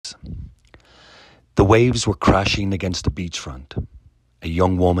The waves were crashing against the beachfront. A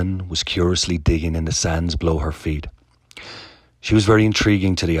young woman was curiously digging in the sands below her feet. She was very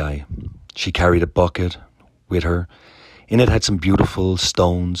intriguing to the eye. She carried a bucket with her. In it had some beautiful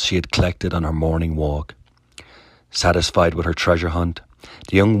stones she had collected on her morning walk. Satisfied with her treasure hunt,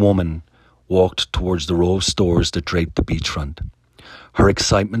 the young woman walked towards the row of stores that draped the beachfront. Her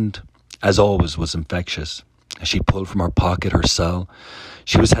excitement, as always, was infectious. As she pulled from her pocket her cell,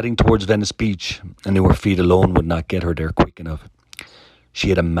 she was heading towards Venice Beach and knew her feet alone would not get her there quick enough. She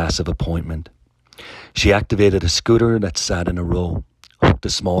had a massive appointment. She activated a scooter that sat in a row, hooked a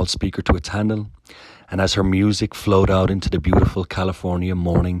small speaker to its handle, and as her music flowed out into the beautiful California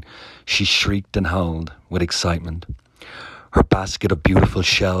morning, she shrieked and howled with excitement. Her basket of beautiful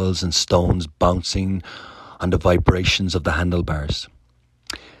shells and stones bouncing on the vibrations of the handlebars.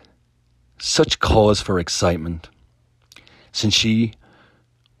 Such cause for excitement. Since she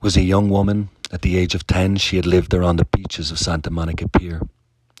was a young woman, at the age of 10, she had lived there on the beaches of Santa Monica Pier.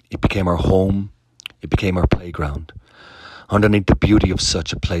 It became her home. It became her playground. Underneath the beauty of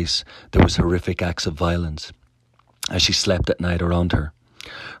such a place, there was horrific acts of violence as she slept at night around her.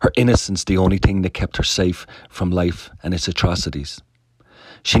 Her innocence the only thing that kept her safe from life and its atrocities.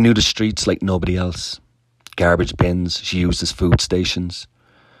 She knew the streets like nobody else. Garbage bins she used as food stations.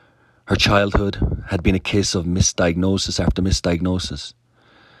 Her childhood had been a case of misdiagnosis after misdiagnosis.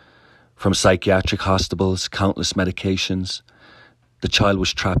 From psychiatric hospitals, countless medications, the child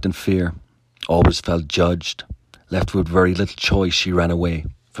was trapped in fear, always felt judged. Left with very little choice, she ran away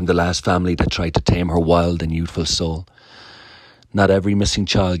from the last family that tried to tame her wild and youthful soul. Not every missing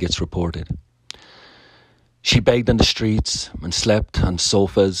child gets reported. She begged on the streets and slept on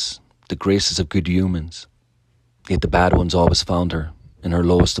sofas, the graces of good humans. Yet the bad ones always found her in her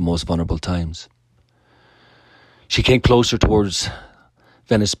lowest and most vulnerable times. She came closer towards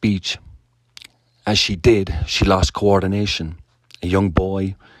Venice Beach. As she did, she lost coordination. A young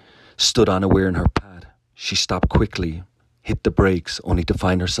boy stood unaware in her path. She stopped quickly, hit the brakes, only to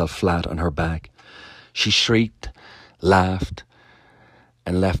find herself flat on her back. She shrieked, laughed,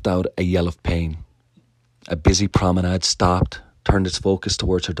 and left out a yell of pain. A busy promenade stopped, turned its focus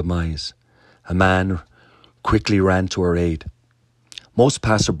towards her demise. A man quickly ran to her aid. Most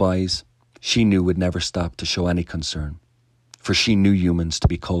passerbys, she knew, would never stop to show any concern, for she knew humans to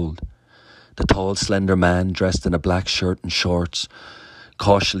be cold. The tall, slender man, dressed in a black shirt and shorts,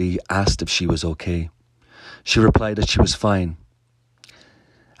 cautiously asked if she was okay. She replied that she was fine.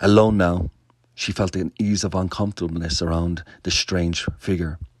 Alone now, she felt an ease of uncomfortableness around the strange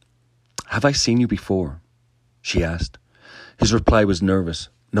figure. "Have I seen you before?" she asked. His reply was nervous.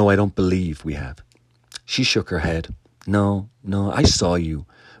 "No, I don't believe we have." She shook her head. No, I saw you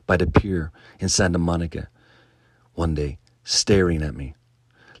by the pier in Santa Monica one day, staring at me."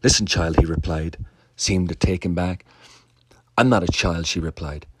 "Listen, child," he replied, seemed taken back. "I'm not a child," she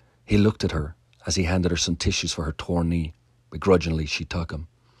replied. He looked at her as he handed her some tissues for her torn knee. Begrudgingly, she took them.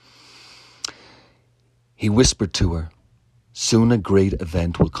 He whispered to her, "Soon a great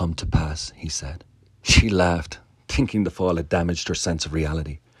event will come to pass," he said. She laughed, thinking the fall had damaged her sense of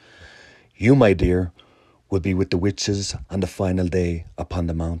reality. "You, my dear, will be with the witches on the final day upon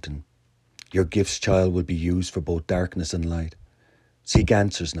the mountain. Your gifts, child, will be used for both darkness and light. Seek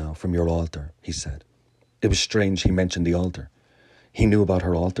answers now from your altar," he said. It was strange he mentioned the altar. He knew about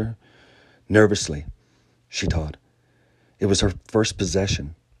her altar? Nervously, she thought. It was her first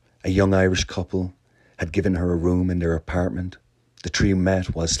possession. A young Irish couple had given her a room in their apartment. The trio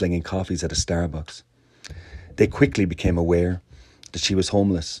met while slinging coffees at a Starbucks. They quickly became aware that she was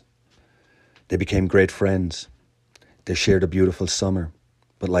homeless. They became great friends. They shared a beautiful summer,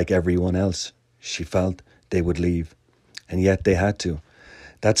 but like everyone else, she felt they would leave. And yet they had to.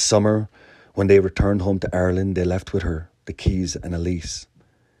 That summer, when they returned home to Ireland, they left with her the keys and a lease.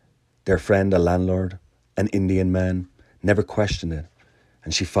 Their friend, a landlord, an Indian man, never questioned it,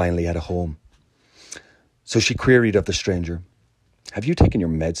 and she finally had a home. So she queried of the stranger, "Have you taken your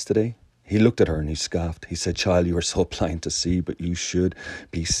meds today?" He looked at her and he scoffed. He said, "Child, you are so blind to see, but you should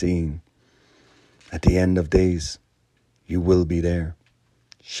be seeing. At the end of days, you will be there."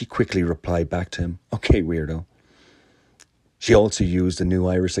 She quickly replied back to him, "Okay, weirdo." She also used a new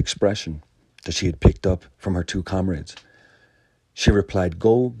Irish expression that she had picked up from her two comrades. She replied,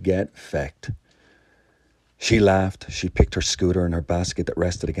 "Go get fecked." She laughed. She picked her scooter and her basket that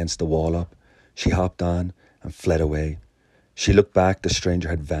rested against the wall up. She hopped on and fled away. She looked back. The stranger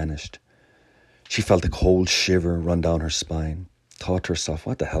had vanished. She felt a cold shiver run down her spine. Thought to herself,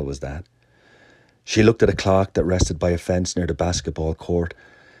 what the hell was that? She looked at a clock that rested by a fence near the basketball court.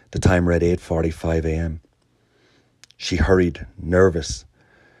 The time read 8:45 a.m. She hurried, nervous.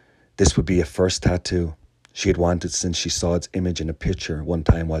 This would be a first tattoo she had wanted since she saw its image in a picture one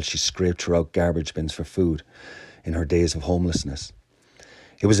time while she scraped throughout garbage bins for food in her days of homelessness.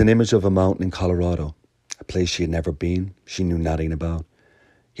 It was an image of a mountain in Colorado, a place she had never been, she knew nothing about.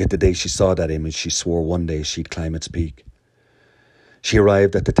 Yet the day she saw that image, she swore one day she'd climb its peak. She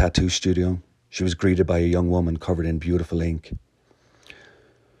arrived at the tattoo studio. She was greeted by a young woman covered in beautiful ink.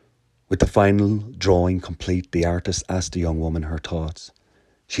 With the final drawing complete, the artist asked the young woman her thoughts.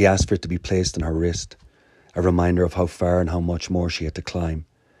 She asked for it to be placed on her wrist, a reminder of how far and how much more she had to climb.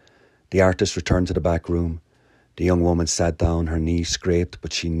 The artist returned to the back room. The young woman sat down, her knee scraped,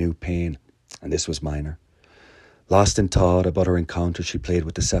 but she knew pain, and this was minor. Lost in thought about her encounter, she played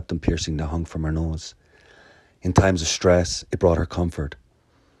with the septum piercing that hung from her nose. In times of stress, it brought her comfort.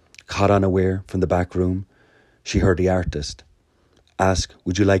 Caught unaware from the back room, she heard the artist ask,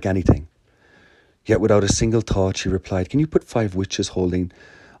 "Would you like anything?" Yet without a single thought, she replied, "Can you put 5 witches holding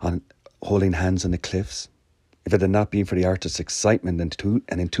hands on the cliffs?" If it had not been for the artist's excitement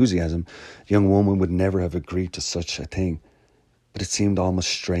and enthusiasm, the young woman would never have agreed to such a thing. But it seemed almost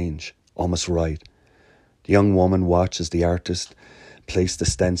strange, almost right. The young woman watched as the artist placed the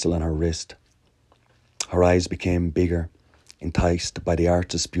stencil on her wrist. Her eyes became bigger, enticed by the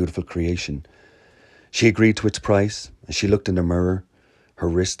artist's beautiful creation. She agreed to its price. As she looked in the mirror, her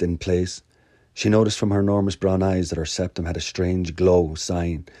wrist in place, she noticed from her enormous brown eyes that her septum had a strange glow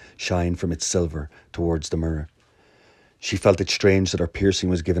shine from its silver towards the mirror. She felt it strange that her piercing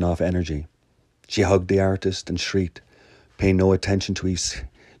was giving off energy. She hugged the artist and shrieked. Paying no attention to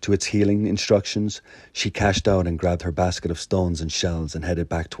its healing instructions, she cashed out and grabbed her basket of stones and shells and headed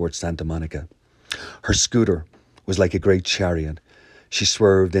back towards Santa Monica. Her scooter was like a great chariot. She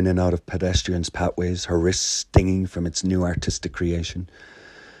swerved in and out of pedestrians' pathways, her wrists stinging from its new artistic creation.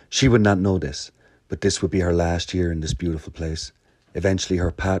 She would not know this, but this would be her last year in this beautiful place. Eventually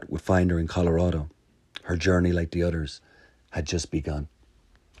her path would find her in Colorado. Her journey, like the others, had just begun.